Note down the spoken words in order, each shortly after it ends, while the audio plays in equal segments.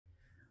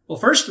Well,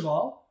 first of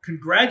all,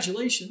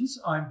 congratulations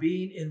on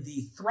being in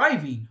the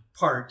thriving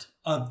part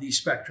of the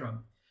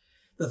spectrum.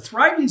 The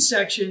thriving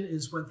section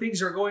is when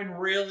things are going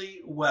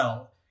really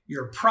well.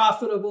 You're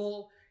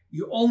profitable.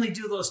 You only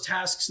do those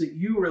tasks that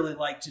you really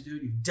like to do.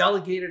 You've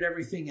delegated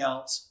everything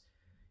else.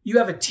 You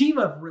have a team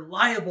of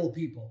reliable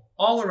people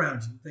all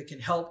around you that can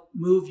help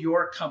move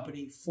your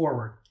company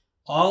forward.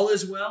 All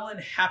is well in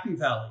Happy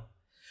Valley.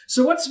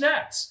 So what's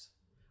next?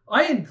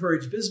 I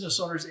encourage business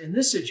owners in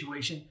this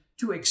situation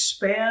to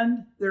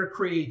expand their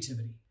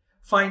creativity.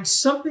 Find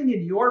something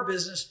in your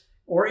business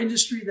or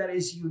industry that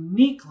is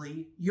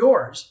uniquely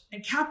yours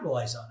and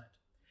capitalize on it.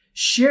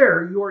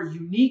 Share your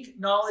unique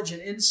knowledge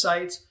and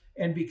insights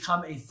and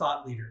become a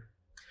thought leader.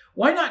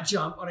 Why not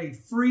jump on a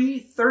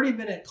free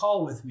 30-minute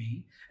call with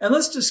me and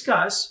let's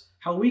discuss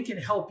how we can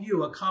help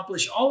you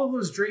accomplish all of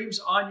those dreams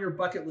on your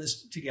bucket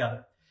list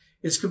together.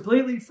 It's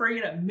completely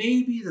free and it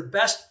may be the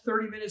best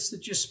 30 minutes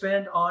that you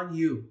spend on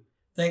you.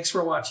 Thanks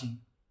for watching.